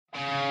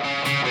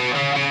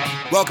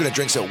Welcome to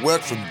Drinks at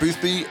Work from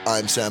Boothby.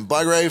 I'm Sam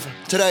Bygrave.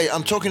 Today,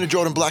 I'm talking to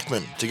Jordan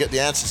Blackman to get the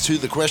answers to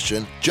the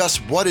question, just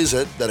what is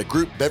it that a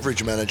group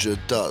beverage manager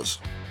does?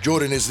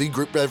 Jordan is the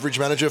group beverage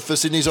manager for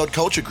Sydney's Odd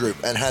Culture Group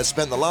and has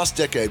spent the last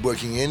decade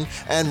working in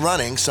and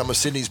running some of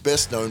Sydney's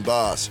best known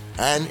bars.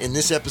 And in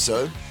this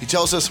episode, he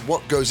tells us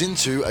what goes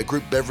into a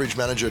group beverage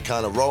manager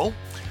kind of role,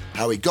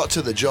 how he got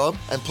to the job,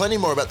 and plenty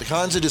more about the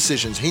kinds of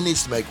decisions he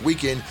needs to make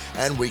week in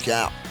and week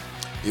out.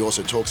 He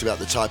also talks about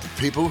the type of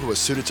people who are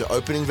suited to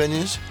opening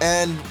venues,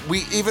 and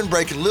we even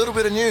break a little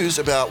bit of news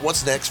about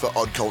what's next for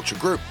Odd Culture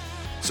Group.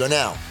 So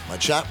now, my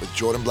chat with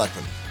Jordan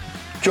Blackman.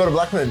 Jordan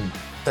Blackman,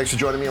 thanks for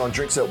joining me on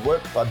Drinks at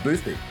Work by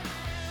Boothby.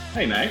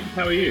 Hey mate,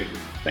 how are you?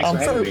 Thanks for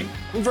having me.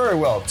 I'm very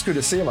well. It's good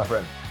to see you, my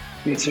friend.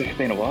 You too. It's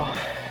been a while.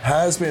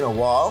 Has been a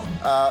while.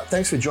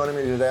 Thanks for joining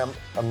me today.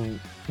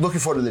 I'm looking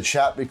forward to the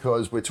chat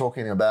because we're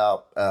talking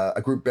about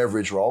a group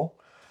beverage role.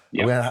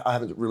 Yep. I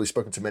haven't really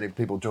spoken to many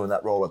people doing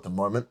that role at the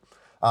moment.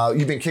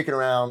 You've been kicking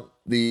around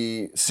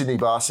the Sydney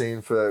bar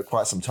scene for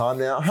quite some time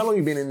now. How long have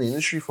you been in the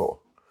industry for?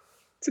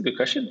 It's a good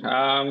question.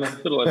 A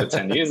little over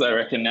 10 years, I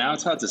reckon now.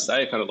 It's hard to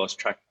say. I kind of lost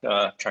track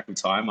of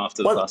time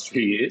after the last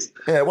few years.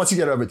 Yeah, once you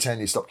get over 10,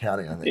 you stop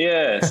counting, I think.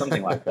 Yeah,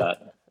 something like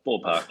that.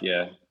 Ballpark,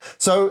 yeah.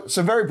 So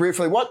very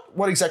briefly,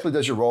 what exactly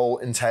does your role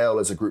entail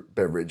as a group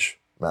beverage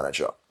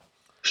manager?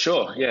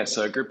 Sure, yeah.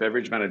 So group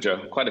beverage manager,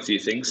 quite a few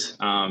things.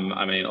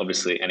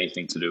 Obviously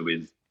anything to do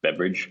with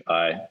beverage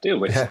I deal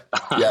with.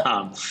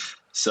 Yeah.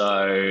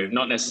 So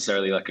not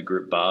necessarily like a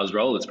group bars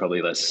role. It's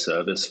probably less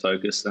service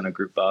focused than a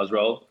group bars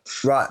role.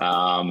 Right.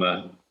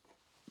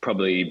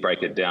 Probably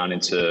break it down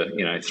into,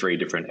 3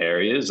 different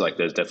areas. Like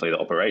there's definitely the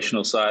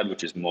operational side,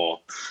 which is more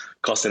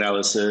cost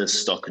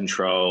analysis, stock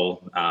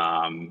control,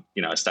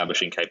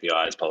 establishing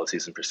KPIs,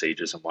 policies and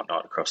procedures and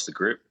whatnot across the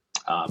group.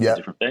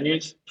 Different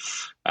venues.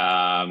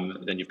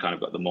 Then you've kind of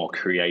got the more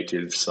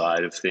creative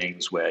side of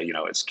things where,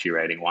 it's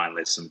curating wine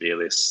lists and beer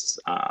lists,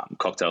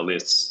 cocktail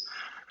lists,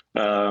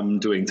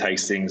 doing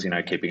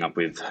tastings, keeping up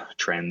with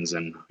trends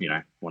and,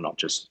 not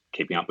just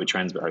keeping up with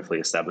trends, but hopefully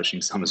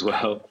establishing some as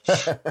well.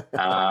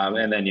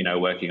 And then,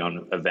 working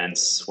on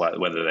events,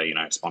 whether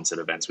they're, sponsored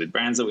events with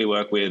brands that we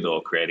work with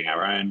or creating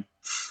our own.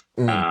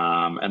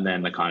 And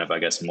then the kind of, I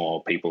guess,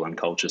 more people and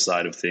culture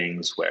side of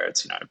things where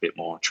it's, a bit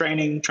more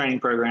training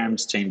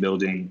programs, team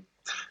building,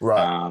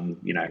 right.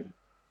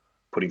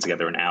 Putting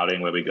together an outing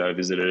where we go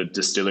visit a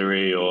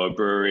distillery or a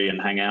brewery and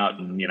hang out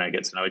and,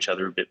 get to know each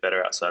other a bit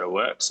better outside of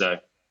work. So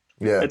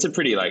yeah, it's a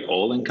pretty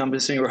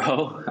all-encompassing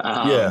role.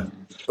 Yeah.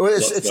 Well,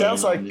 it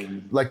sounds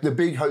like the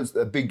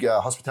big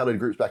hospitality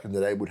groups back in the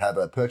day would have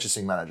a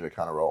purchasing manager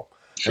kind of role.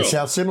 Sure. It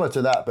sounds similar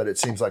to that, but it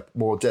seems like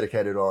more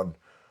dedicated on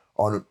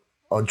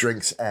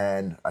drinks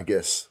and I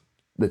guess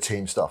the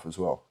team stuff as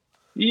well.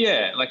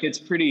 Yeah, like it's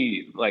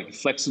pretty like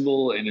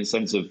flexible in a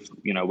sense of,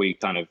 we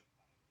kind of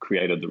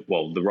created the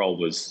role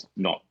was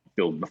not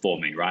filled before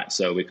me, right?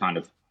 So we kind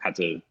of had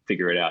to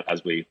figure it out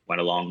as we went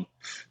along.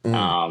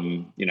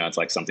 It's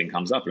like something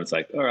comes up and it's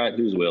like, all right,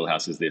 whose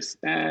wheelhouse is this?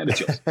 And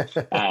it's yours.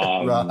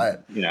 Right.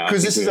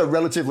 Because this is a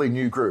relatively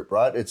new group,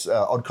 right? It's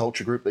Odd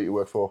Culture Group that you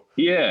work for.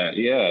 Yeah.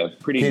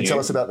 Pretty new. Can you tell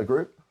us about the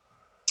group?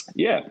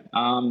 Yeah.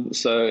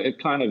 So it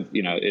kind of,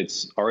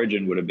 its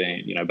origin would have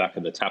been, back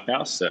at the Tap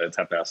House. So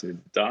Tap House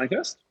in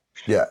Darlinghurst.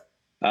 Yeah.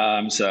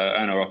 So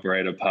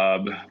owner-operator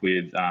pub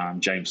with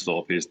James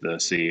Thorpe, who's the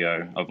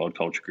CEO of Odd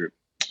Culture Group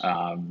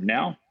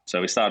now. So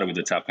we started with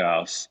the Tap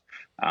House,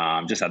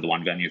 just had the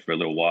one venue for a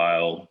little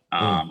while,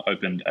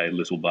 opened a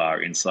little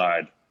bar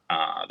inside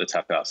the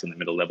Tap House in the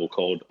middle level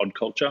called Odd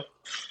Culture.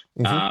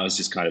 It was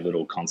just kind of a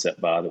little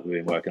concept bar that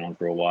we've been working on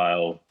for a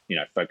while,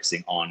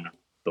 focusing on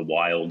the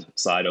wild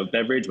side of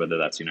beverage, whether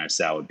that's,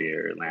 sour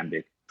beer,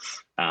 lambic,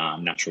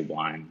 natural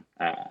wine,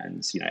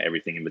 and,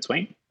 everything in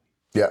between.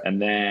 Yeah.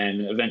 And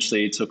then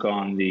eventually took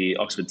on the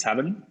Oxford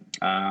Tavern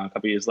a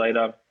couple of years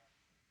later,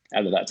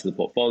 added that to the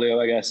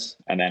portfolio, I guess.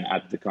 And then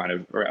at the kind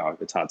of,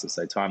 it's hard to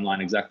say timeline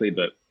exactly,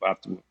 but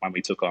when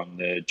we took on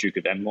the Duke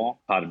of Enmore,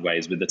 parted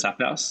ways with the Tap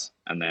House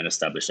and then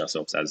established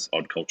ourselves as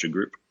Odd Culture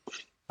Group.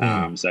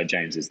 So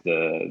James is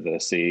the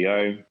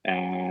CEO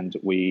and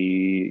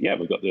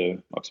we've got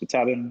the Oxford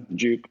Tavern, the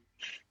Duke,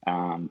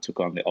 took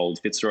on the old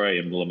Fitzroy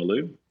in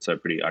Woolloomooloo, so a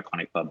pretty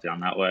iconic pub down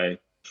that way.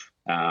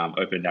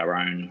 Opened our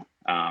own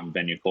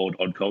venue called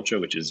Odd Culture,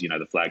 which is,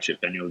 the flagship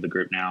venue of the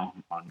group now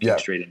on King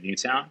Street in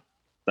Newtown.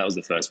 That was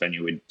the first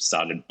venue we'd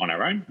started on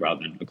our own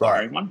rather than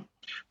acquiring one,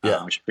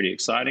 which is pretty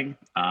exciting.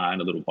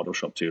 And a little bottle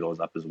shop 2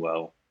 doors up as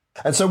well.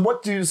 And so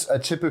what does a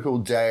typical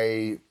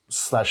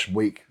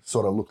day/week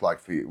sort of look like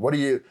for you? What are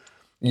you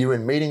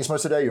in meetings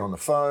most of the day? You're on the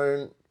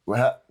phone?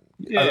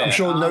 I'm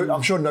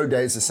sure no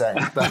day is the same.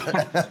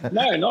 But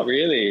No, not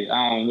really,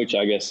 which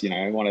I guess,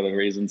 one of the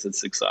reasons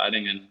it's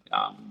exciting and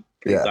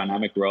pretty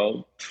dynamic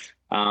role.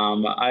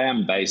 I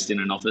am based in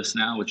an office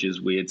now, which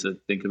is weird to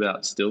think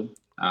about still.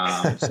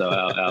 So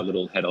our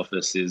little head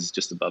office is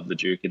just above the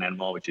Duke in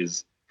Enmore, which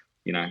is,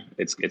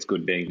 it's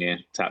good being near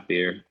tap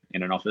beer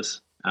in an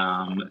office.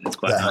 It's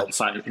quite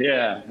nice.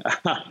 Yeah.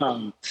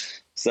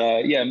 So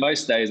yeah,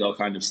 most days I'll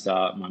kind of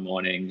start my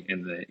morning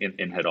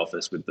in head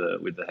office with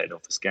the head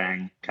office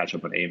gang, catch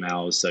up on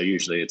emails. So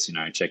usually it's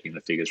checking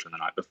the figures from the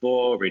night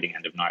before, reading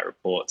end of night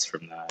reports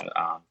from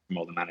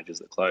all the managers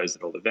that closed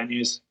at all the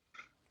venues,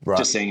 Right.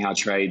 just seeing how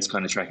trades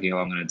kind of tracking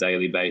along on a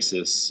daily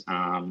basis,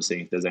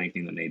 seeing if there's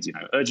anything that needs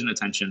urgent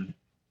attention,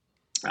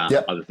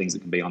 Yep. other things that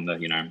can be on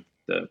the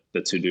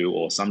to do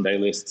or Sunday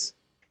lists.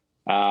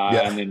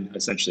 Yeah. And then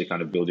essentially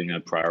kind of building a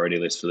priority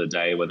list for the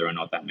day, whether or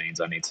not that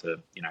means I need to,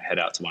 head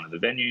out to one of the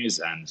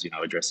venues and,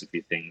 address a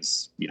few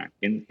things,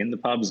 in the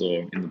pubs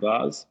or in the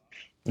bars.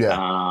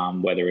 Yeah.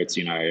 Whether it's,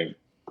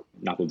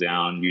 knuckle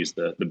down, use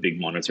the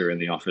big monitor in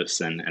the office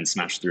and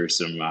smash through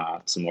some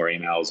more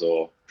emails,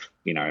 or,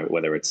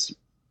 whether it's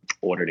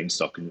auditing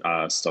stock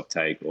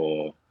take,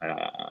 or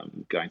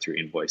going through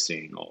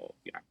invoicing, or,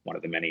 one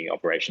of the many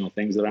operational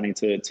things that I need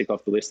to tick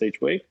off the list each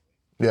week.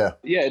 Yeah.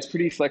 Yeah, it's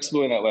pretty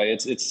flexible in that way.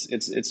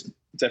 It's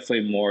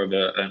definitely more of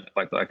a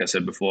like I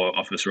said before,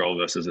 office role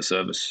versus a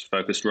service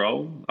focused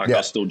role. Like Yeah.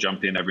 I'll still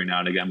jump in every now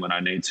and again when I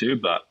need to,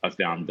 but I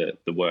found that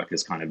the work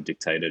is kind of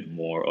dictated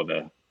more of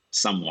a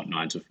somewhat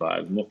 9 to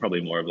 5,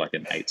 probably more of like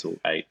an 8 to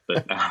 8.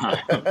 But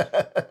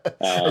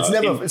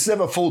it's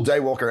never full day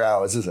walker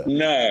hours, is it?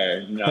 No,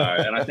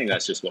 and I think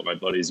that's just what my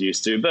body's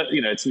used to. But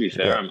to be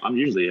fair, Yeah. I'm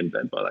usually in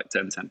bed by like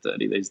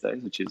 10:30 these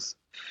days, which is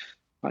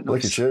quite nice.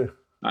 Look at you.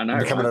 I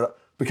know.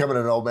 Becoming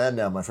an old man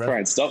now, my friend. Try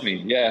and stop me.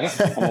 Yeah,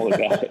 I'm all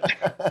about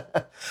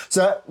it.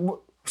 So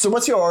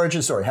what's your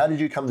origin story? How did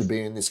you come to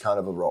be in this kind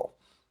of a role?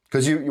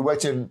 Because you've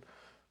worked in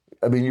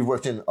a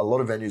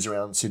lot of venues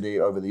around Sydney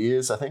over the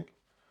years, I think.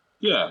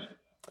 Yeah.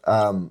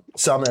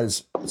 Some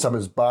as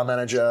bar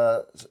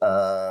manager,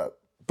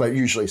 but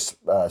usually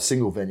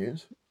single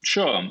venues.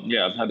 Sure.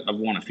 Yeah, I've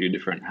worn a few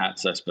different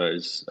hats, I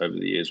suppose, over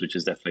the years, which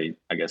has definitely,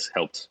 I guess,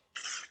 helped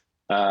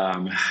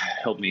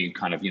me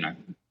kind of,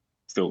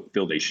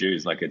 fill these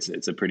shoes. Like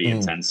it's a pretty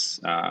intense,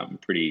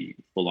 pretty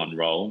full on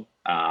role.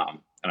 And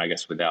I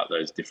guess without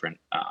those different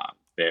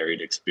varied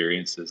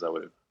experiences, I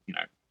would have,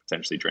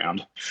 potentially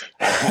drowned.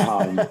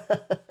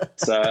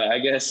 So I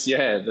guess,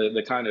 yeah,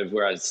 the kind of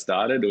where I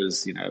started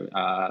was,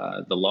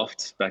 the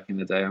Loft back in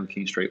the day on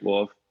King Street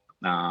Wharf.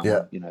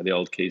 The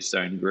old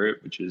Keystone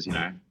Group, which is,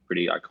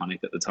 pretty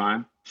iconic at the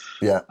time.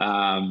 Yeah.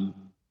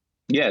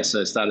 So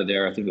I started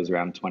there, I think it was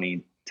around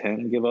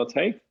 2010, give or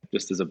take,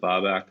 just as a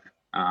barback.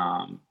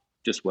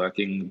 Just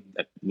working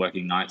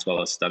nights while I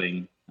was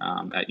studying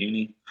at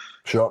uni.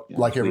 Sure,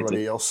 like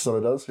everybody else sort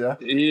of does, yeah?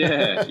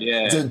 Yeah.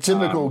 It's a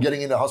typical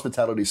getting into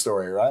hospitality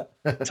story, right?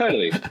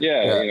 Totally,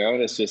 yeah.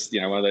 And it's just,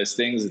 one of those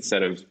things,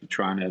 instead of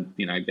trying to,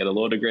 get a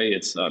law degree,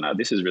 it's, oh no,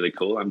 this is really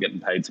cool. I'm getting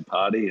paid to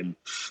party and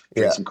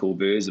drink some cool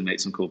booze and meet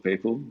some cool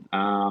people.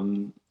 I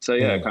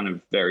kind of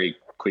very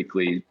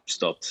quickly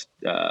stopped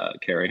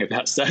caring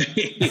about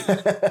studying,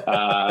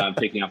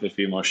 picking up a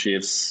few more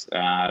shifts,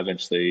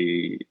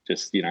 eventually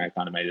just,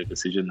 kind of made a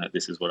decision that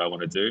this is what I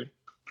want to do.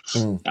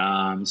 So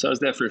I was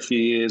there for a few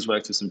years,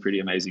 worked with some pretty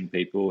amazing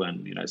people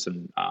and,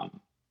 some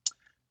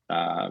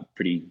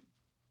pretty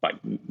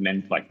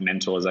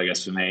mentors, I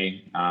guess, for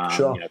me.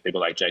 Sure.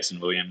 People like Jason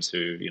Williams,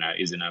 who,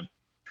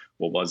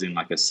 was in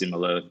like a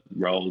similar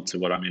role to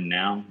what I'm in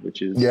now,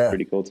 which is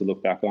pretty cool to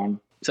look back on.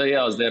 So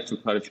I was there for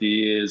quite a few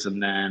years, and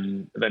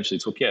then eventually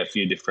took a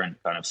few different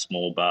kind of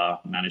small bar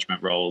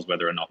management roles,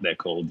 whether or not they're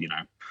called,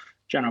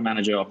 general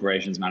manager,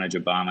 operations manager,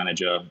 bar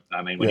manager.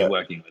 I mean, when you're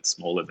working with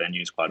smaller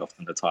venues, quite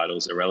often the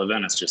titles are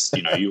irrelevant. It's just,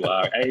 you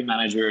are a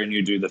manager and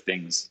you do the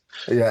things.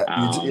 You're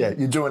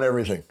doing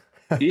everything.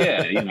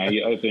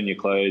 You open, you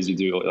close, you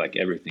do like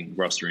everything,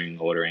 rostering,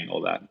 ordering,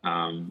 all that.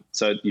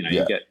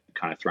 You get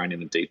kind of thrown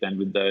in the deep end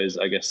with those,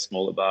 I guess,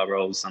 smaller bar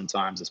roles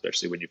sometimes,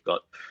 especially when you've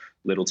got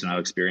little to no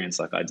experience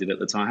like I did at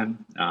the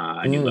time.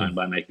 And you learn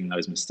by making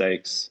those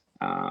mistakes.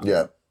 And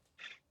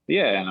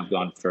I've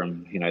gone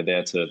from,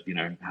 there to,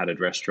 had a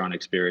restaurant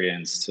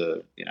experience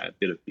to, a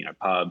bit of,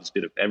 pubs,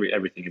 bit of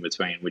everything in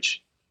between,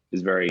 which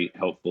is very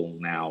helpful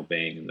now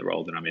being in the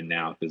role that I'm in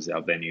now, because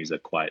our venues are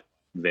quite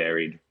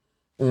varied.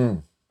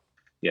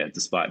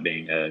 Despite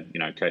being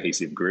a,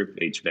 cohesive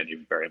group, each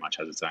venue very much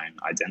has its own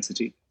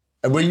identity.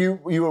 And you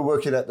were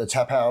working at the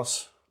Tap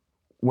House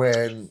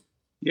when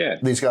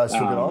these guys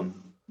took it on?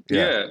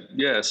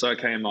 So I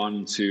came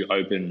on to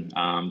open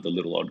the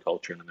Little Odd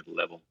Culture in the middle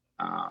level.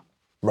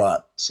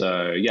 Right.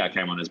 So I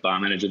came on as bar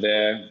manager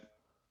there,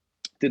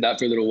 did that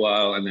for a little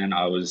while, and then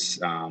I was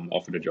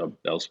offered a job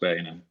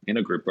elsewhere in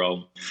a group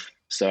role.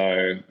 So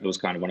it was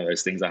kind of one of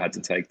those things I had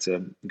to take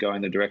to go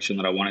in the direction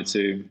that I wanted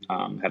to.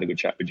 Had a good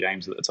chat with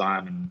James at the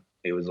time, and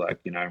he was like,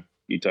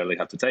 you totally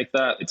have to take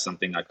that. It's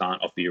something I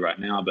can't offer you right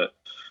now, but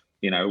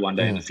one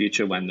day in the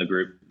future when the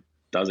group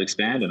does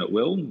expand, and it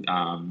will,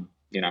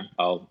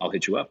 I'll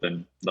hit you up.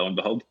 And lo and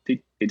behold,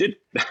 he did.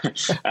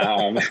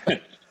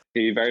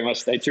 He very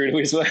much stayed true to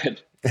his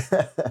word.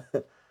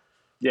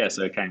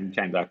 So came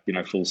back,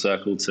 full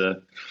circle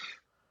to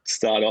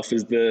start off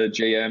as the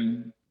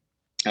GM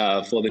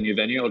for the new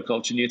venue, Odd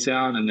Culture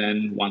Newtown, and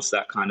then once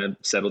that kind of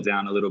settled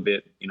down a little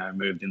bit,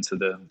 moved into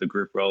the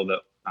group role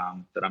that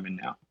I'm in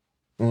now.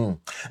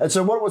 And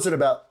so, what was it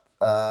about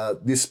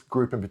this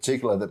group in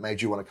particular that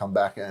made you want to come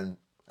back and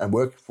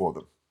work for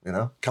them? You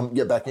know,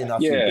 get back in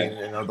after you've been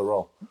in another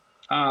role.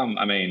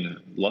 I mean,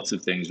 lots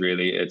of things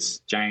really. It's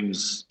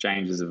James.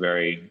 James is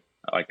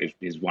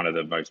he's one of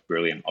the most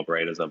brilliant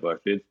operators I've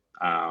worked with,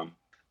 and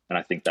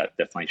I think that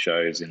definitely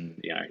shows in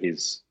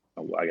his,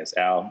 I guess,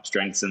 our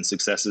strengths and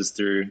successes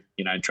through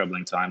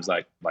troubling times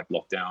like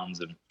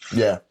lockdowns and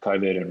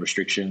COVID and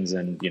restrictions,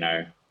 and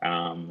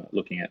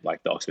looking at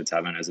like the Oxford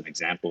Tavern as an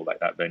example, like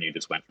that venue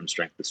just went from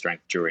strength to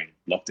strength during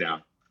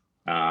lockdown.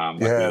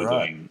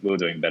 We were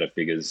doing better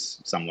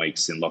figures some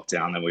weeks in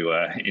lockdown than we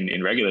were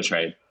in regular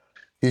trade.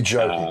 You're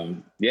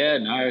joking.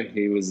 No,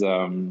 he was. We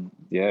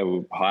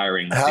were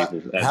hiring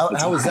people.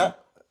 How was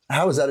that?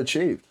 How was that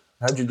achieved?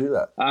 How'd you do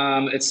that?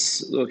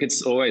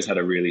 It's always had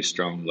a really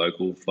strong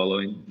local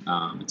following.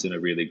 It's in a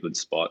really good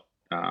spot.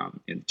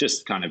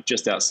 Just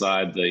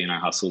outside the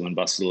hustle and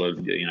bustle of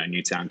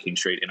Newtown, King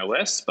Street, Inner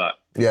West, but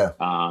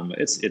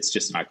it's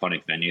just an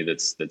iconic venue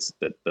that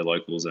the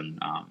locals and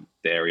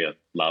the area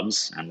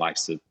loves and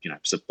likes to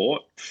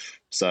support.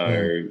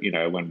 So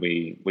when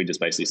we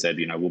just basically said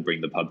we'll bring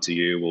the pub to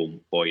you, we'll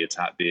pour your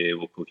tap beer,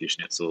 we'll cook your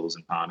schnitzels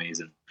and palmies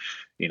and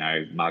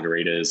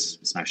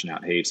margaritas, smashing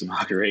out heaps of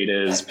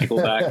margaritas,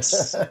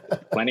 picklebacks,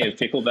 plenty of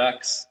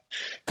picklebacks.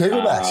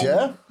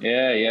 Picklebacks,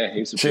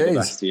 heaps of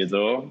picklebacks to your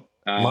door.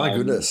 My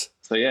goodness.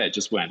 So it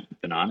just went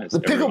bananas. The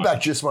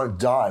pickleback just won't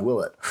die,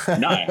 will it?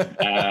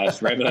 No,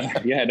 forever.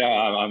 Yeah, no,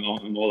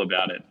 I'm all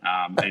about it.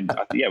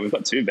 We've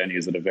got two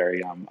venues that are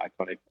very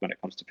iconic when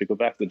it comes to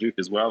pickleback. The Duke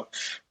as well,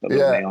 the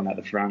little neon at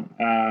the front.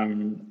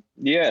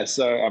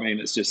 So I mean,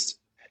 it's just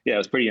it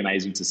was pretty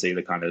amazing to see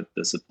the kind of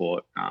the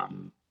support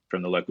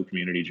from the local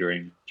community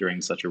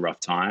during such a rough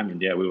time. And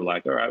we were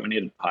like, all right, we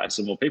need to hire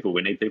some more people.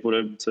 We need people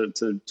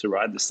to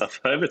ride this stuff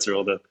over to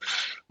all the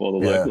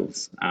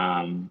locals.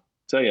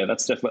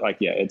 That's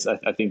definitely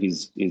I think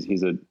he's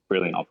a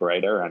brilliant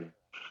operator, and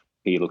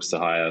he looks to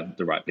hire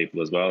the right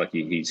people as well. Like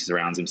he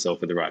surrounds himself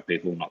with the right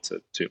people, not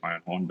to toot my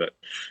own horn, but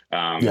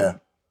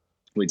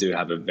we do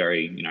have a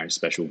very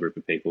special group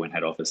of people in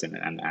head office and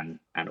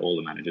all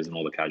the managers and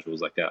all the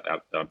casuals. Like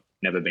I've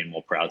never been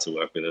more proud to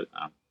work with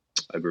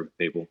a group of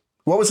people.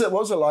 What was it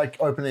like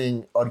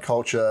opening Odd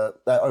Culture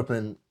that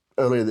opened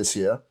earlier this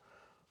year?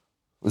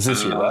 Was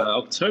this year, right?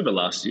 October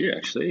last year,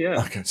 actually,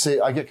 yeah. Okay, see,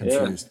 I get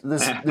confused.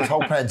 This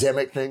whole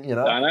pandemic thing,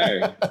 I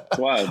know. It's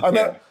wild.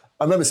 I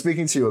remember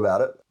speaking to you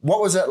about it.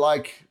 What was it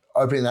like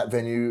opening that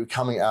venue,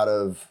 coming out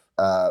of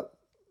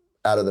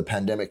the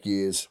pandemic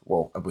years?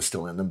 Well, we're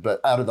still in them, but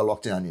out of the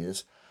lockdown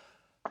years.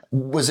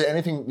 Was there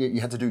anything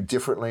you had to do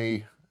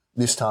differently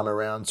this time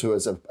around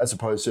as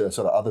opposed to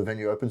sort of other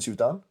venue opens you've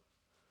done?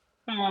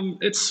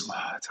 It's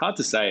hard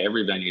to say.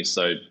 Every venue is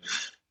so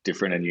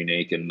different and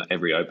unique, and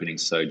every opening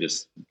is so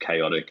just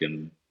chaotic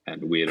and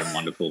weird and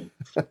wonderful.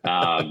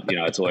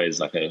 It's always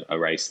like a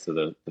race to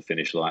the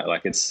finish line.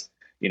 Like it's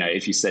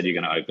if you said you're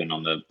going to open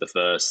on the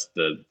 1st,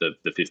 the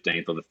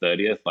 15th or the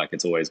 30th, like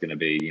it's always going to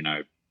be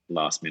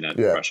last minute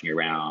rushing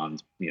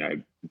around,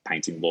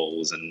 painting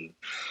walls and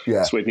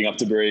sweeping up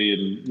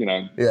debris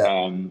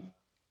and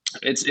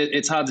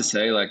it's hard to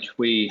say. Like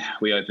we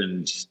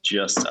opened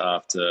just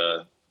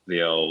after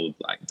the old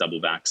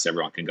double backs,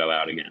 everyone can go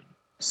out again.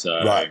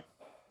 So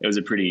it was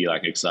a pretty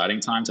exciting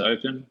time to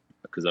open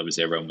because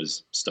obviously everyone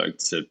was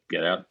stoked to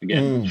get out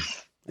again.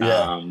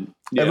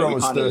 Everyone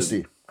was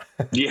thirsty.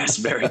 Yes,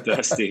 very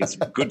thirsty. It's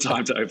a good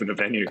time to open a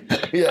venue. Look,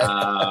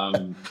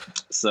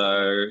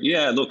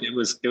 it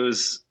was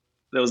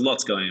there was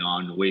lots going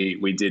on.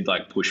 We did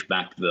push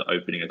back the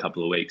opening a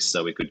couple of weeks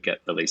so we could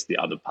get at least the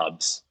other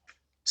pubs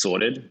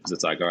sorted, because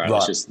it's all right,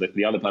 let's just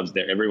the other pubs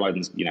there,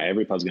 everyone's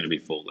every pub's going to be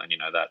full, and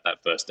that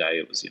first day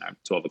it was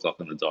 12 o'clock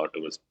on the dot,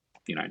 it was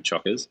in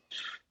chockers.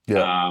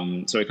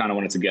 So we kind of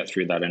wanted to get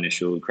through that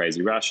initial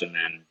crazy rush and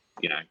then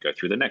go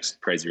through the next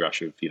crazy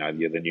rush of the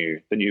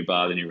new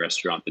bar, the new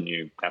restaurant, the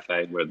new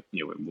cafe, where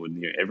we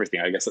knew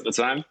everything, I guess, at the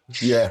time.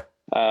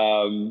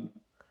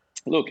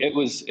 Look, it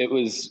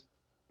was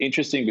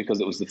interesting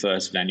because it was the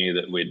first venue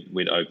that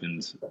we'd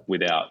opened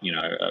without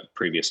a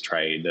previous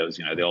trade. There was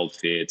the old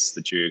Fitz,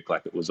 the Duke,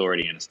 it was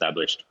already an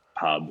established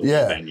pub or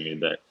venue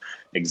that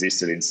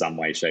existed in some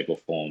way, shape or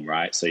form,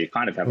 right? So you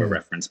kind of have a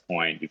reference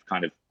point.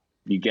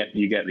 You get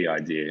the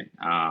idea.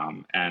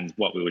 And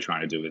what we were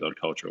trying to do with Odd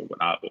Culture, or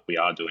what we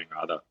are doing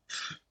rather,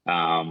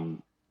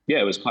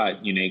 it was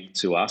quite unique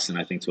to us, and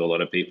I think to a lot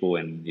of people,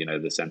 in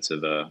the sense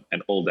of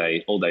an all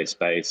day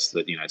space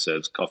that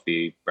serves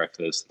coffee,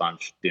 breakfast,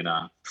 lunch,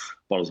 dinner,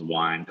 bottles of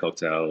wine,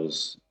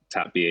 cocktails,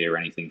 tap beer,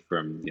 anything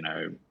from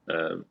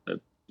a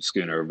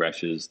schooner of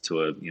Reshes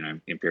to a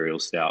imperial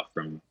stout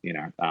from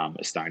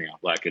Estonia.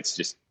 It's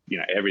just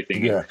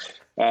everything.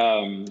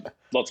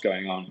 Lots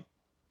going on.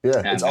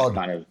 And it's odd.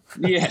 Kind of,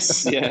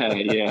 yes,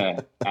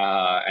 and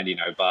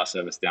bar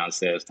service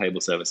downstairs,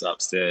 table service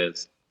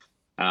upstairs.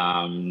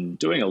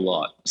 Doing a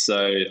lot.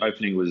 So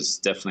opening was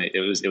definitely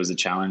it was a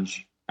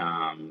challenge.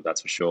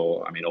 That's for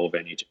sure. I mean, all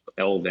venue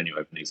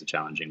openings are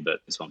challenging,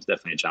 but this one's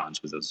definitely a challenge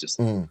because there was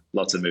just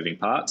lots of moving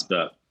parts.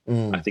 But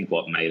I think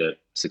what made it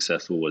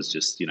successful was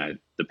just the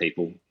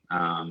people.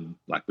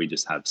 Like we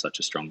just have such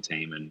a strong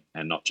team,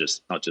 and not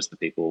just the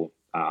people,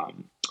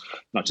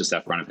 not just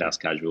our front of house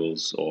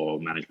casuals or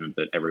management,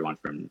 but everyone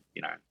from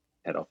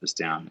head office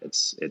down.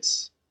 It's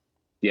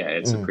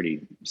a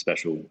pretty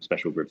special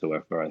group to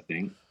work for, I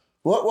think.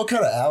 What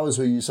kind of hours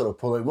were you sort of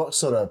pulling? What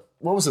was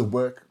the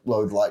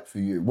workload like for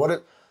you?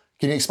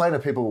 Can you explain to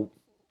people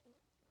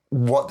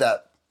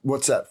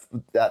what's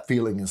that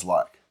feeling is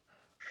like?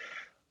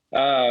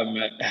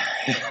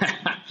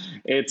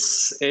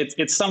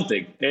 It's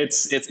something.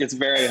 It's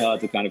very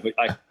hard to kind of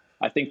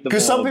I think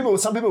because some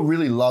people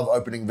really love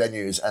opening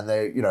venues, and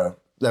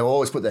they'll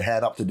always put their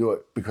hand up to do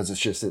it because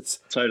it's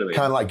totally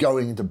kind of like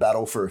going into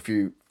battle for a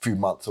few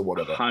months or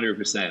whatever.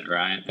 100%,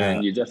 right? Yeah.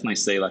 And you definitely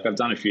see, like, I've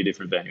done a few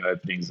different venue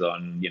openings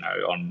on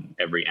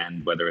every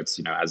end, whether it's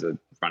as a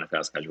front of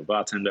house casual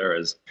bartender,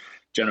 as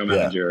general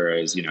manager,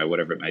 as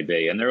whatever it may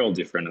be, and they're all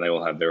different, and they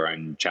all have their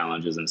own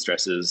challenges and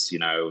stresses.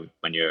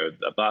 When you're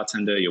a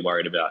bartender, you're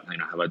worried about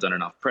have I done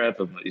enough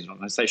prep? Is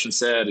my station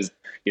set?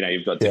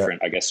 You've got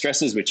different, I guess,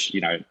 stresses, which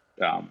they're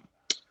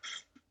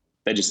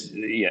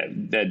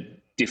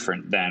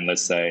different than,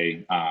 let's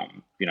say,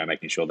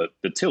 making sure that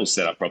the till's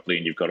set up properly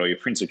and you've got all your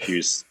printer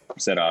queues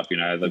set up,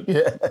 and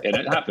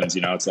it happens,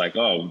 it's like,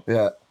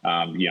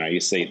 you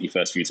see your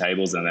first few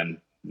tables and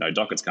then no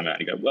dockets come out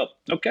and you go, well,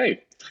 okay.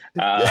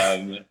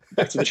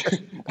 Back to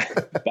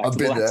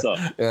the laptop.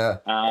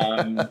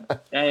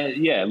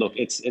 Look,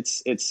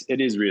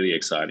 it is really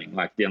exciting.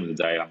 Like, at the end of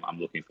the day, I'm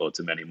looking forward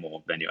to many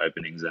more venue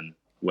openings, and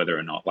whether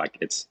or not, like,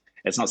 it's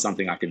not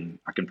something I can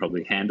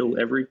probably handle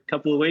every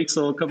couple of weeks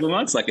or a couple of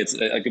months. Like, it's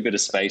like a bit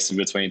of space in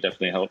between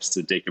definitely helps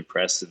to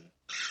decompress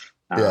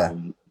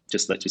and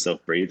just let yourself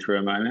breathe for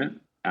a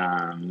moment.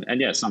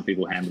 Some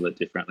people handle it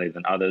differently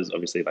than others,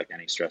 obviously, like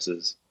any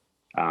stresses.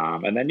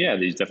 And then,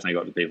 there's definitely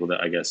got the people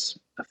that I guess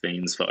are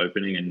fiends for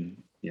opening, and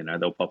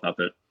they'll pop up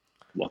at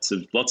lots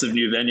of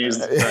new venues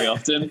very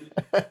often,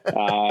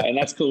 and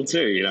that's cool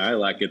too.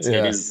 Like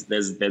there's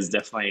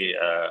definitely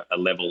a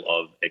level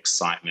of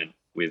excitement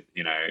with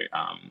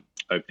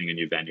opening a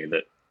new venue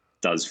that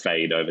does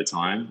fade over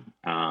time.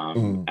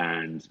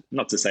 And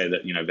not to say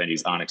that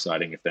venues aren't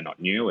exciting if they're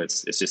not new.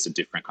 It's just a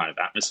different kind of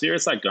atmosphere.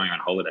 It's like going on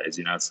holidays.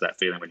 It's that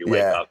feeling when you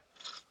wake up,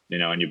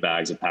 and your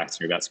bags are packed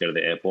and you're about to go to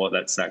the airport.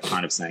 That's that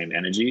kind of same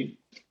energy.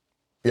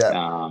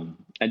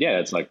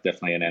 It's like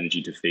definitely an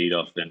energy to feed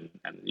off, and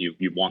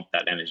you want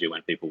that energy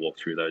when people walk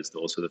through those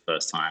doors for the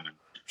first time and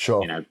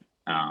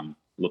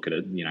look at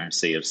a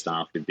sea of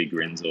staff with big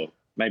grins, or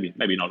maybe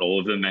not all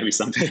of them. Maybe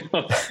some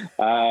people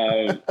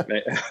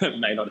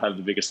may not have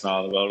the biggest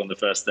smile in the world on the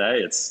first day.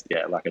 It's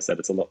like I said,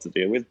 it's a lot to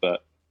deal with,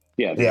 but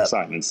the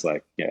excitement's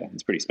like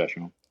it's pretty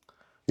special.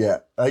 I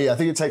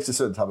think it takes a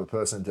certain type of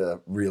person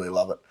to really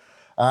love it.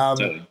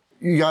 Totally.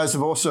 You guys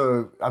have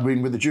also,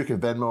 with the Duke of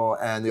Benmore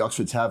and the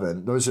Oxford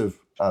Tavern, the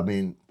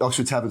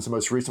Oxford Tavern's the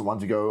most recent one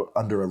to go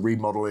under a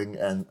remodeling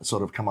and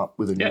sort of come up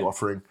with a new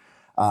offering.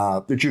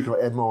 The Duke of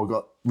Edmore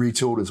got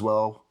retooled as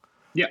well.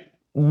 Yeah.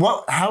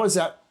 How is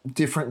that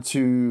different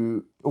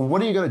to,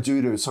 what are you going to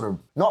do to sort of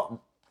not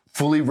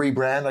fully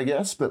rebrand, I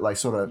guess, but like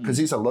sort of, because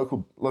these are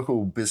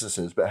local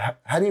businesses, but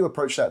how do you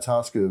approach that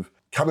task of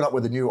coming up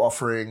with a new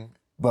offering,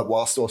 but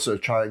whilst also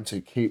trying to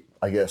keep,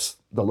 I guess,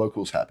 the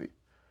locals happy?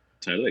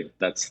 Totally.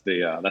 That's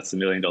the $1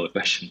 million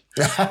question.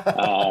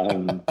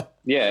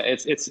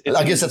 it's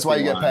I guess that's why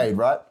you get paid,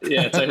 right?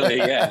 Yeah, totally.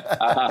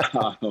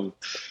 Yeah.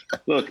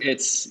 Look,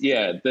 it's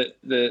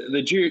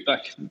the Duke,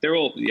 like they're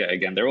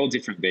all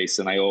different beasts,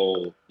 and they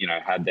all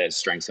had their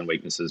strengths and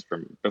weaknesses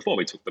from before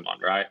we took them on,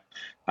 right?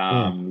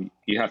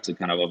 You have to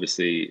kind of,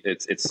 obviously,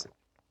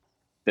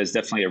 there's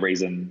definitely a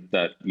reason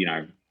that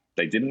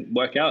they didn't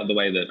work out the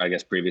way that I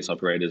guess previous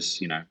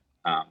operators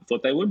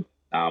thought they would.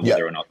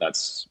 Whether or not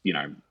that's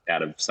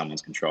out of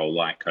someone's control,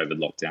 like COVID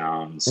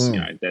lockdowns,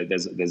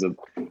 there's a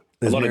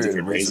lot of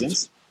different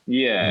reasons.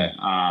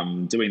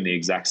 Doing the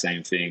exact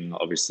same thing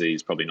obviously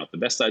is probably not the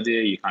best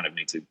idea. You kind of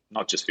need to,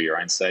 not just for your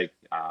own sake,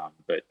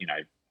 but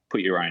put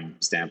your own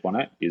stamp on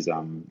it is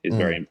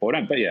very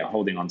important. But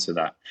holding on to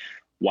that,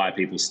 why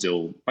people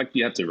still, like,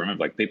 you have to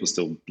remember, like, people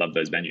still love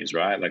those venues,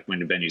 right? Like when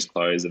the venues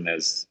close and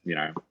there's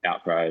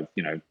outcry,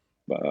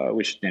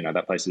 wish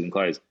that place isn't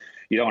closed.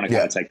 You don't want to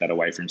kind of take that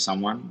away from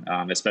someone,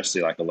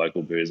 especially like a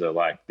local boozer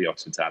like the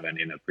Oxford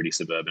Tavern in a pretty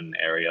suburban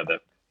area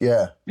that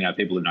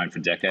people have known for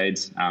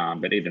decades.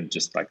 But even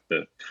just like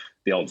the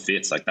old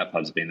Fitz, like that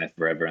pub's been there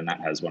forever, and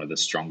that has one of the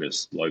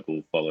strongest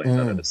local followings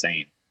I've ever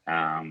seen.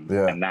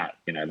 And that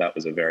that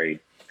was a very,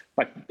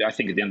 like, I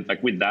think at the end,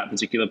 like with that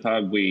particular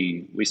pub,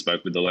 we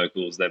spoke with the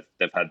locals. They've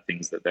had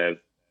things that they've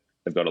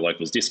got a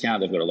locals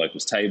discount. They've got a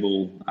locals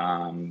table.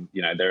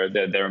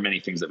 There are many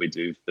things that we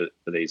do for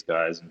these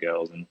guys and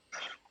girls, and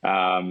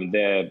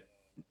they're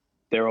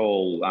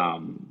all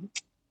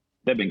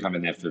they've been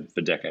coming there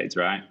for decades,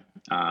 right?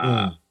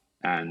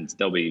 And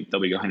they'll be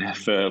going there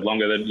for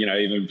longer than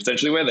even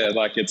potentially we're there.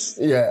 Like it's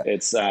they're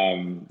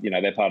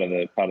part of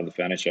the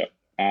furniture.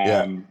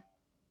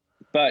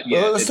 But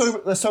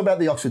let's talk about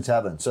the Oxford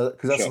Tavern. So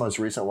because that's the most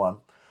recent one.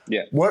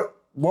 Yeah. What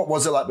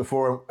was it like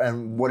before,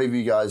 and what have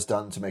you guys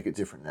done to make it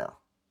different now?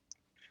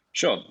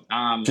 Sure.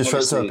 Just so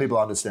Obviously, people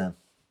understand.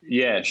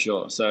 yeah,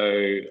 sure.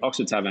 So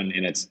Oxford Tavern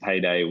in its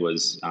heyday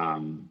was,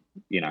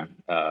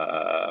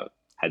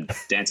 had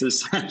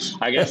dancers.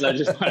 I guess I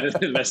just wanted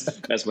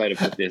the best way to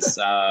put this.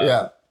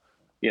 Yeah,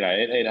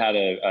 It had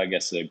I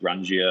guess, a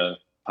grungier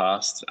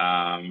past.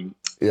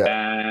 yeah,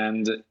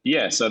 And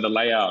yeah, so the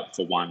layout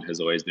for one has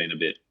always been a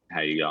bit,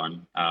 how you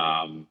going?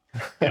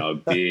 A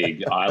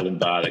big island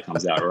bar that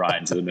comes out right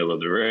into the middle of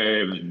the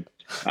room.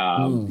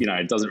 And,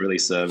 it doesn't really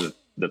serve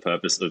the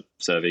purpose of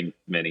serving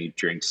many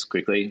drinks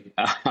quickly.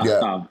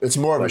 yeah. It's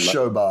more of a but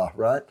show bar,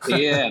 right?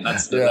 yeah,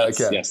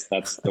 Okay. yes,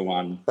 that's the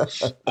one.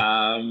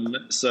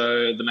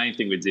 So the main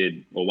thing we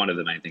did, or one of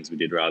the main things we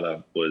did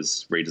rather,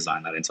 was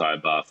redesign that entire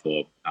bar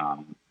for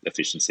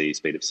efficiency,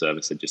 speed of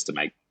service, and just to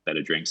make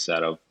better drinks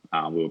out of.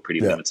 We were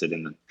pretty Yeah, limited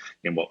in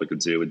what we could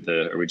do with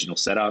the original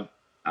setup.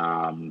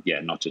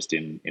 Not just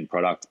in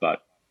product,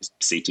 but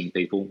seating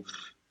people.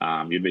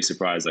 You'd be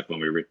surprised, like when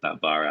we ripped that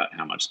bar out,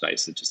 how much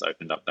space it just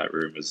opened up. That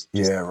room was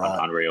just right.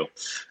 unreal.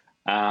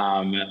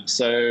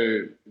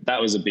 So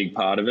that was a big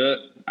part of it.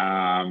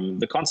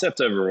 The concept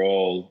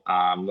overall,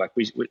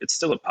 it's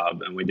still a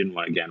pub, and we didn't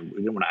want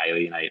to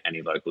alienate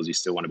any locals. You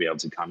still want to be able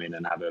to come in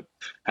and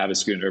have a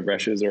schooner of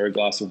Reshers or a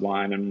glass of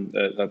wine and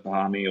a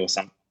Bahami or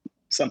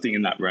something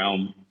in that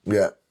realm.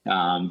 Yeah.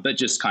 But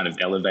just kind of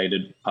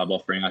elevated pub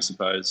offering, I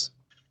suppose.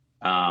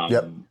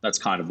 That's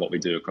kind of what we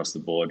do across the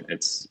board.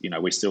 It's,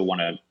 we still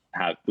want to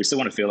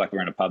feel like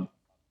we're in a pub.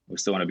 We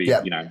still want to be,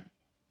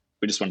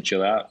 we just want to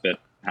chill out, but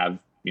have,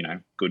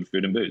 good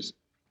food and booze.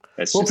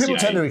 People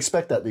tend to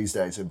expect that these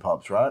days in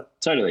pubs, right?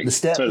 Totally. The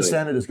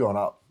standard has gone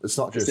up. It's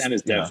not just... The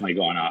standard's definitely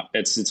gone up.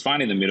 It's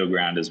finding the middle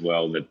ground as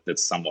well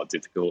that's somewhat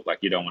difficult. Like,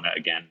 you don't want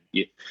to,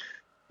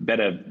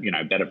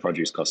 better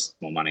produce costs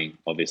more money,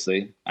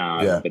 obviously.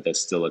 But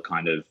there's still a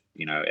kind of,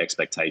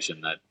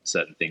 expectation that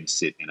certain things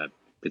sit in a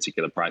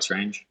particular price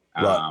range.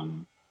 Right.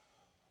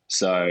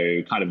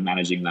 So kind of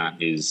managing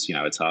that is,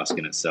 a task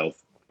in itself.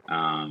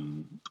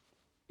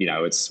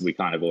 We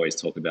kind of always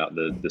talk about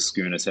the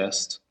schooner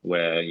test,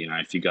 where,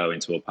 if you go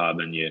into a pub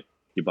and you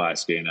buy a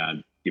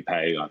schooner, you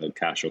pay either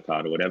cash or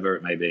card or whatever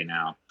it may be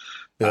now,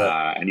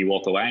 and you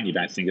walk away and you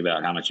don't think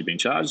about how much you've been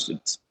charged,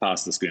 it's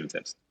past the schooner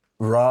test.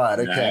 Right.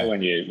 Okay.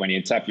 When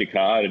you tap your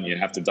card and you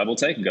have to double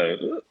take and go,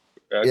 ooh,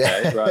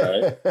 okay,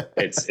 right.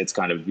 It's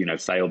kind of,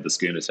 failed the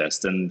schooner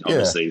test, and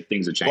obviously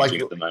things are changing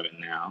at the moment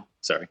now.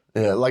 Sorry.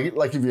 Yeah,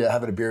 like if you're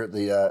having a beer at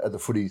the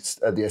footy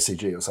at the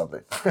SCG or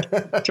something.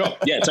 Sure.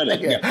 Yeah,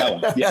 totally. Yeah, that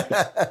one.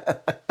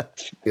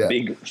 Yeah.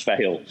 Big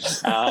fail.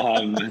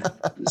 So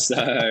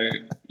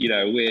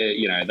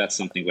we're that's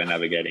something we're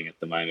navigating at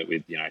the moment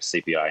with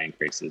CPI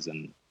increases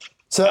and.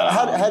 So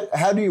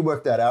how do you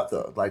work that out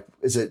though? Like,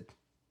 is it?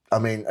 I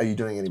mean, are you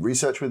doing any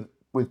research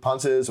with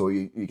punters, or are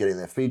you getting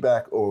their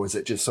feedback, or is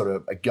it just sort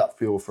of a gut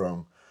feel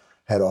from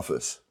head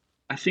office?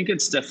 I think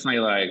it's definitely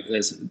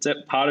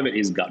part of it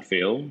is gut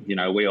feel.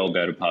 We all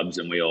go to pubs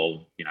and we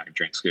all,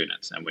 drink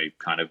schooners, and we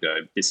kind of go,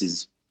 this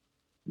is,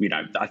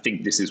 I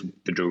think this is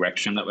the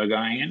direction that we're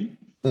going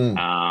in.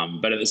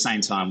 But at the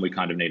same time, we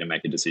kind of need to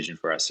make a decision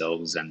for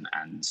ourselves and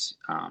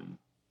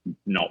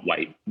not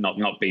wait,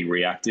 not be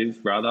reactive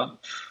rather.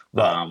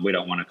 Right. We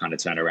don't want to kind of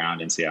turn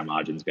around and see our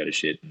margins go to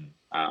shit. And,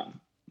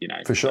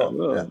 for sure.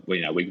 How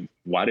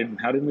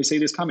didn't we see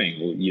this coming?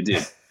 Well, you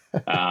did.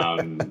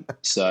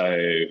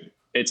 So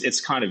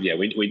it's kind of,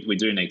 we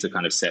do need to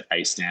kind of set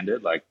a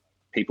standard. Like,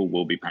 people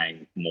will be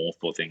paying more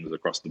for things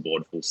across the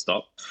board, full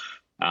stop.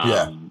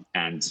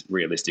 And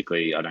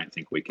realistically, I don't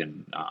think we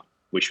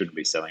shouldn't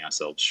be selling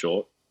ourselves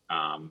short.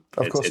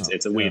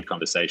 It's a weird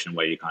conversation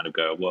where you kind of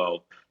go,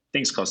 well,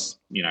 things cost,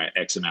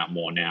 X amount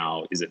more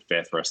now. Is it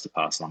fair for us to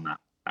pass on that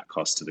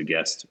cost to the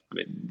guest? I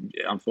mean,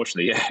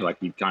 unfortunately, like,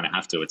 you kind of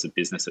have to. It's a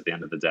business at the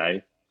end of the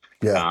day.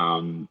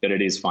 But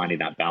it is finding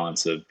that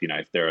balance of,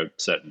 if there are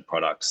certain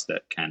products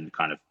that can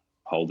kind of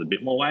hold a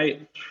bit more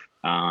weight,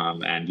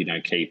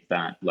 and, keep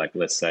that, like,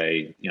 let's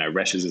say,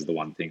 Reshers is the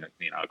one thing that,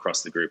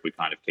 across the group, we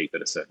kind of keep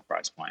at a certain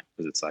price point,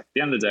 because it's like, at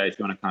the end of the day, if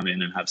you want to come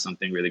in and have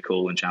something really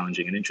cool and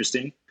challenging and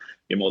interesting,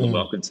 you're more than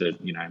welcome to,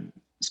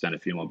 spend a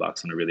few more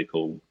bucks on a really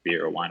cool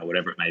beer or wine or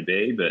whatever it may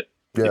be. But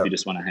if you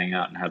just want to hang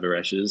out and have a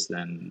Reshers,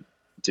 then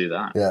do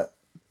that. Yeah.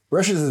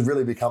 Reshers has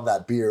really become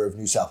that beer of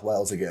New South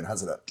Wales again,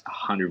 hasn't it?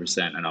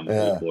 100%, and I'm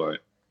all for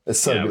it. It's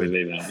so good.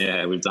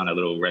 We've done a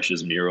little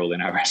Reshers mural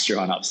in our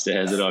restaurant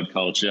upstairs at Odd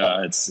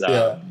Culture.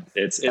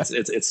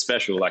 It's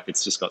special. Like,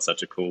 it's just got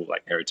such a cool,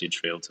 like, heritage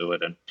feel to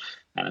it, and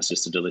it's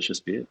just a delicious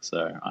beer.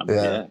 So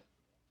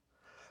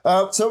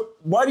So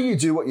why do you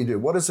do what you do?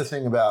 What is the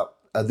thing about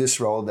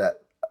this role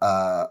that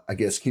I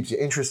guess keeps you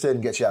interested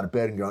and gets you out of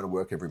bed and going to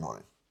work every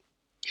morning?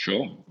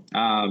 Sure.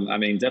 I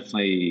mean,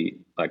 definitely,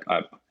 like,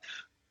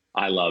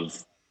 I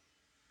love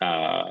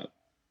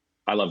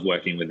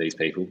working with these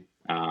people.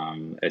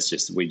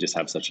 We just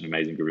have such an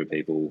amazing group of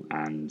people,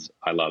 and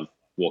I love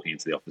walking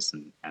into the office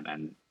and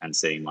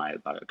seeing my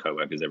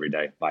co-workers every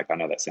day. Like, I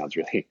know that sounds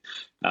really,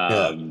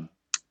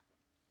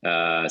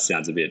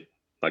 sounds a bit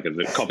like a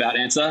cop-out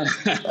answer.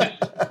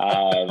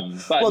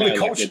 But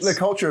the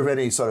culture of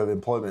any sort of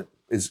employment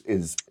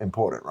is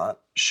important, right?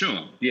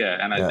 Sure. Yeah.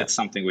 And it's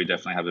something we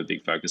definitely have a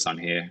big focus on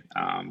here.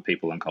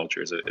 People and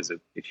culture is a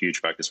huge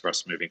focus for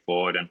us moving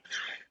forward, and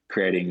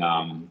creating,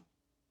 one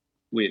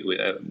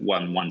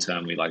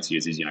term we like to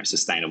use is,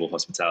 sustainable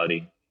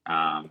hospitality.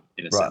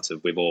 In a sense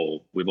of we've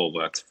all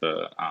worked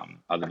for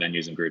other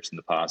venues and groups in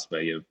the past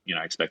where you're,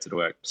 expected to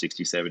work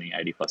 60, 70,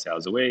 80 plus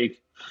hours a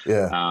week.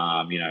 Yeah.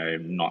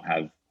 Not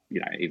have,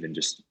 even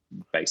just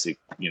basic,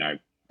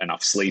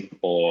 enough sleep,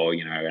 or,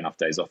 enough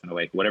days off in a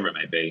week, whatever it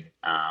may be,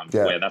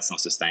 where that's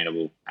not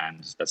sustainable,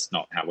 and that's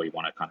not how we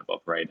want to kind of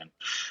operate.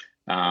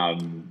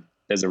 And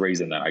there's a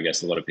reason that I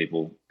guess a lot of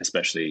people,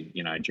 especially,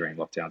 during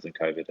lockdowns and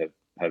COVID,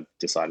 have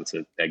decided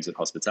to exit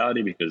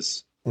hospitality,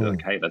 because they're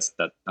like, hey, that's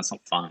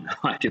not fun.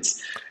 Like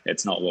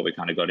it's not what we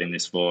kind of got in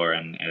this for.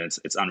 And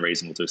it's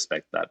unreasonable to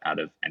expect that out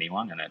of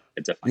anyone. And it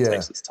definitely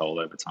takes its toll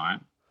over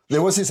time.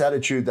 There was this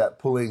attitude that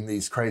pulling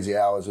these crazy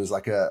hours was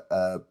like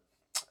a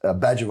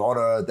badge of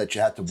honor that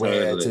you had to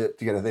wear to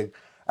get a thing.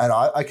 And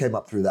I came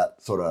up through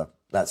that sort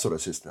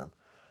of system.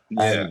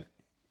 Yeah. And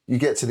you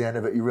get to the end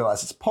of it, you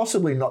realize it's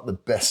possibly not the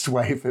best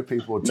way for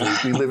people to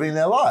be living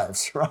their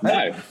lives, right?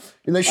 No.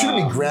 And they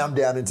shouldn't be ground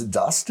down into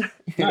dust.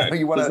 You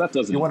want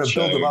to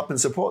build them up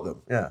and support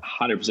them. Yeah.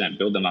 100%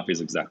 build them up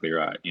is exactly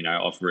right.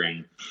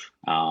 Offering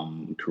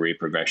career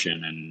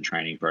progression and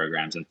training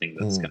programs and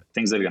things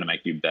that are going to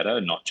make you better,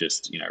 not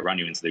just, run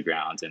you into the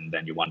ground and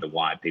then you wonder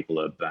why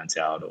people are burnt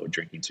out or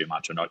drinking too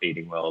much or not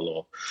eating well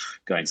or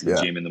going to the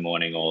gym in the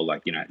morning, or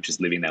just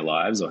living their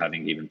lives or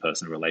having even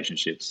personal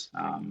relationships.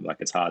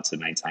 It's hard to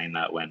maintain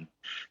that when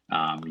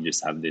you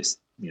just have this,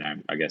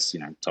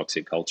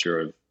 toxic culture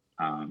of,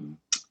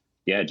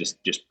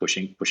 just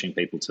pushing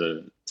people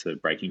to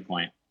breaking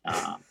point.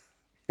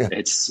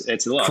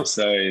 It's a lot.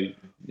 So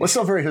well, it's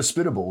not very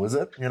hospitable, is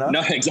it?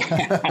 No,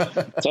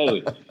 exactly.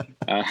 Totally.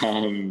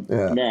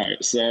 No.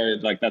 So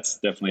that's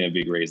definitely a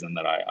big reason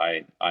that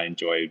I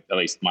enjoy, at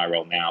least my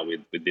role now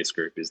with this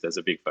group, is there's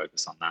a big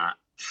focus on that.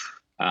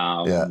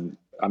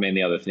 I mean,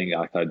 the other thing,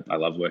 I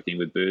love working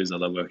with booze. I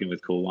love working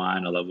with cool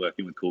wine. I love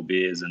working with cool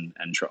beers, and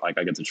I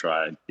get to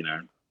try,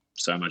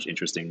 so much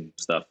interesting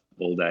stuff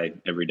all day,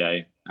 every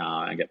day,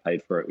 and get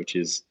paid for it, which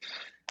is,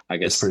 I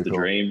guess, the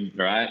dream,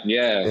 right?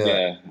 Yeah.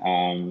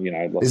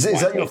 Is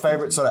that your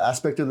favorite sort of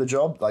aspect of the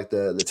job, like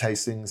the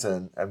tastings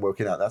and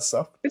working out that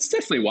stuff? It's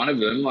definitely one of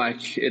them. I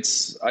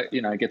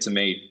get to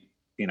meet,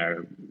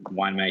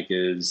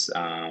 winemakers.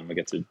 I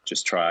get to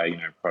just try,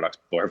 products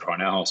before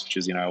everyone else, which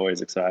is,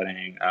 always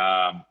exciting.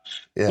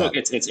 Look,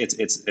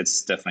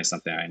 it's definitely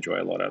something I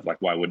enjoy a lot of. Like,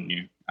 why wouldn't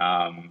you?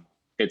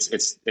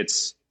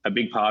 It's a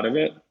big part of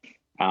it.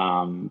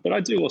 But I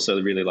do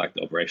also really like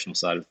the operational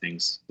side of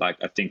things. Like,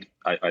 I think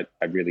I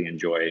really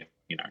enjoy,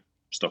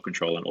 stock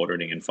control and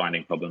auditing and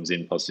finding problems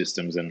in POS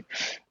systems. And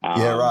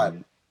right.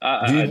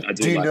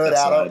 Do you like nerd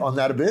out on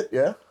that a bit?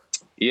 Yeah.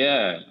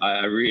 Yeah,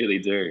 I really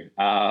do.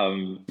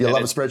 You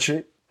love a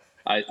spreadsheet?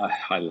 I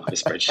love a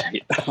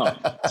spreadsheet.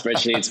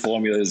 Spreadsheets,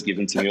 formulas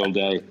given to me all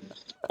day.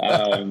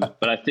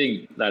 But I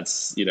think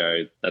that's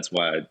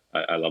why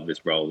I love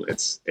this role.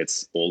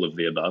 It's all of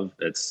the above.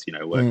 It's,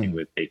 working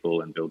with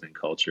people and building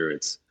culture.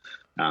 It's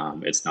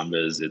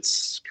numbers.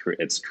 It's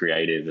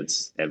creative.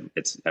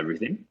 It's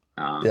everything.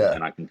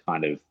 And I can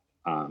kind of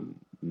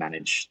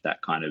manage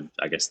that kind of,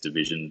 I guess,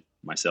 division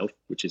myself,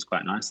 which is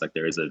quite nice. Like,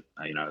 there is a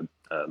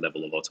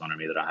level of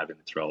autonomy that I have in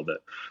this role that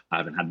I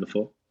haven't had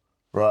before.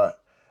 Right.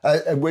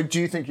 And where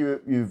do you think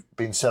you've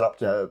been set up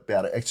to be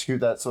able to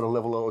execute that sort of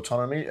level of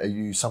autonomy? Are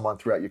you someone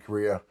throughout your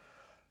career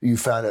you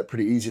found it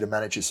pretty easy to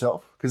manage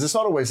yourself? Because it's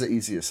not always the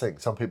easiest thing.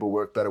 Some people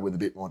work better with a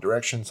bit more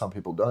direction. Some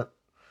people don't.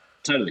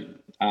 Totally.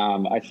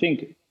 I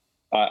think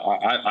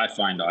I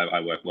find I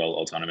work well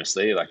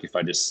autonomously. Like, if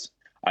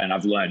and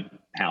I've learned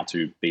how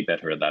to be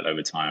better at that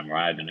over time,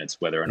 right? And it's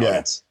whether or not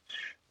it's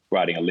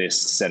writing a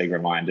list, setting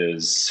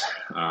reminders,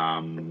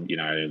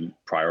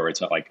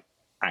 prioritize, like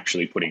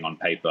actually putting on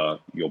paper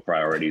your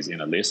priorities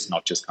in a list,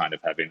 not just kind of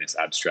having this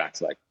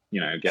abstract, like,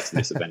 get to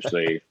this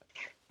eventually,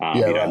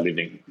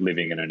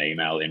 living in an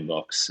email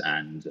inbox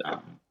and,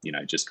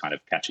 just kind of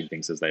catching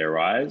things as they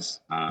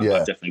arise. I've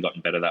definitely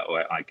gotten better that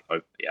way,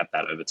 at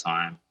that over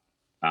time.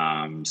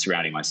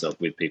 Surrounding myself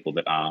with people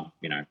that are,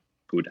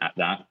 good at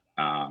that.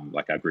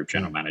 Like our group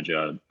general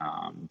manager,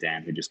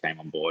 Dan, who just came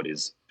on board,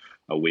 is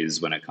a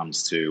whiz when it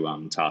comes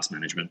to task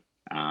management,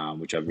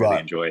 which I've really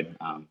enjoyed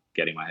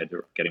getting my head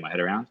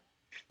around.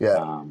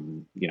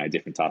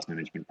 Different task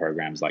management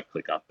programs like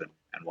ClickUp and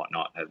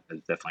whatnot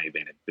has definitely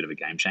been a bit of a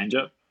game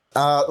changer.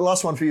 The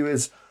last one for you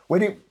is,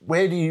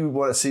 where do you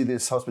want to see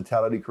this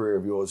hospitality career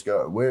of yours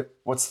go? We're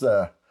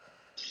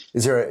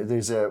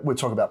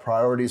talking about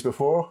priorities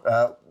before.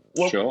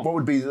 What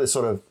would be the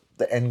sort of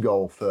the end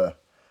goal for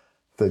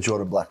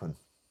Jordan Blackman?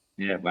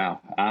 Yeah,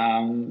 wow.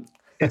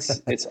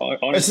 It's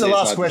honestly, it's the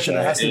last question.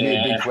 It has to be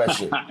a big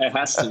question. It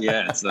has to.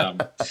 Yeah,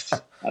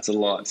 that's a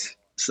lot.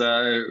 So,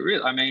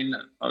 really, I mean,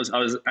 I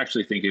was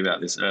actually thinking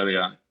about this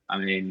earlier. I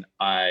mean,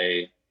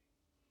 I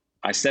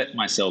set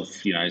myself,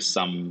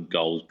 some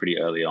goals pretty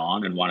early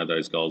on, and one of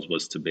those goals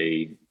was to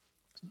be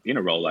in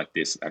a role like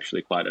this.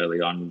 Actually, quite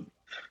early on,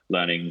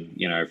 learning,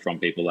 from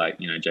people like,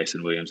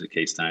 Jason Williams at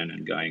Keystone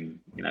and going,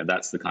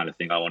 that's the kind of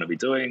thing I want to be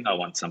doing. I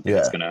want something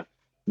that's going to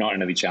not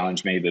only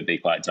challenge me, but be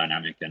quite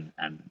dynamic and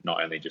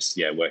not only just,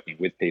 working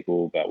with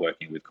people, but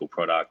working with cool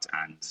product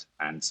and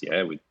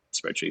with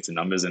spreadsheets and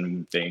numbers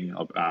and being,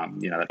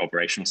 that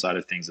operational side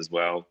of things as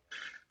well.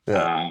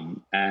 Yeah.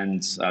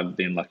 And I've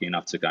been lucky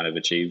enough to kind of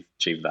achieve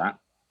that.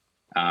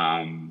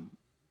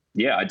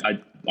 I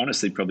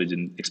honestly probably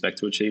didn't expect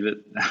to achieve it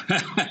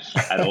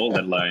at all,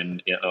 let alone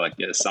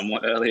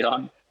somewhat early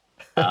on.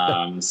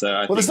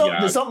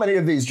 There's not many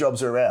of these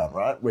jobs around,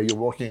 right? Where you're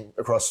walking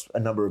across a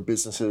number of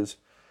businesses.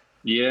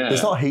 Yeah,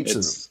 there's not heaps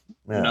of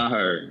them.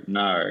 Yeah.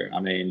 No. I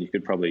mean, you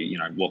could probably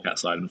walk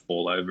outside and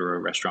fall over a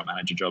restaurant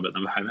manager job at the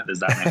moment.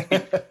 There's that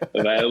many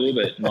available,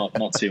 but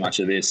not too much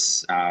of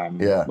this.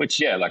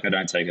 Which I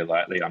don't take it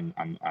lightly.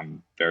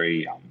 I'm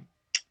very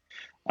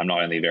I'm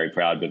not only very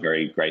proud, but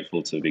very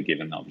grateful to be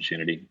given the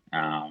opportunity.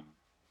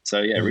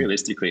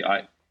 Realistically,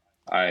 I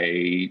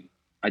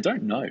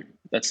don't know.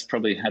 That's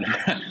probably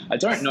I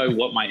don't know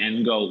what my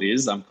end goal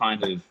is. I'm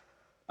kind of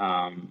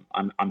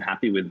I'm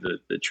happy with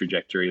the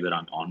trajectory that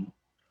I'm on.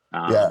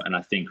 And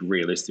I think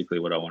realistically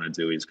what I want to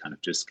do is kind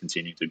of just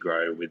continue to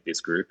grow with this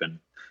group. And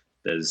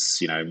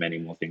there's, many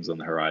more things on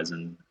the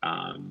horizon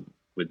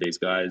with these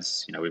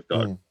guys. We've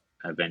got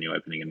a venue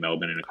opening in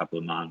Melbourne in a couple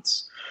of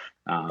months.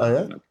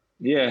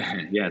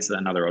 It's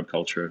another odd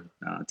culture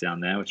down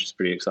there, which is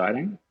pretty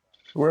exciting.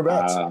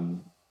 Whereabouts?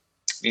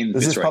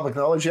 Is this public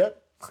knowledge yet?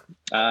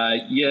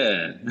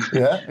 Yeah.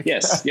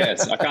 Yes.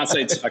 I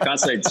can't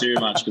say too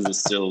much because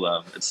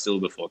it's still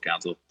before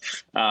council.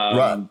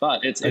 Right.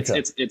 But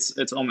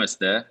it's almost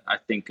there. I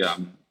think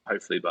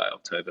hopefully by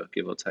October,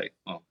 give or take.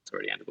 Well, it's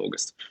already end of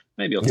August.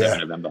 Maybe October,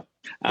 November.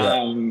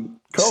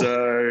 Cool.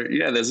 So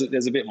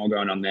there's a bit more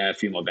going on there. A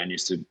few more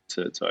venues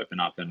to open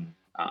up, and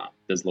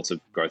there's lots of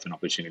growth and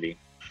opportunity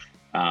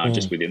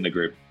just within the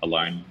group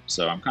alone.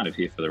 So I'm kind of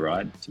here for the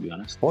ride, to be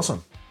honest.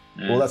 Awesome.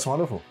 Well, that's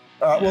wonderful.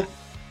 Well,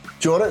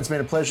 Jordan, it's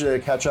been a pleasure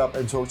to catch up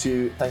and talk to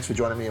you. Thanks for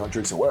joining me on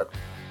Drinks at Work.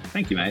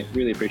 Thank you, mate.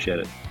 Really appreciate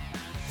it.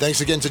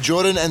 Thanks again to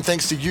Jordan, and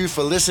thanks to you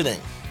for listening.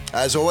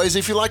 As always,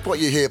 if you like what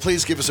you hear,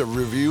 please give us a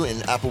review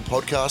in Apple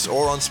Podcasts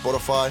or on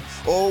Spotify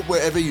or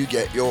wherever you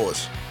get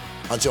yours.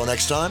 Until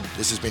next time,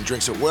 this has been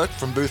Drinks at Work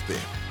from Boothby.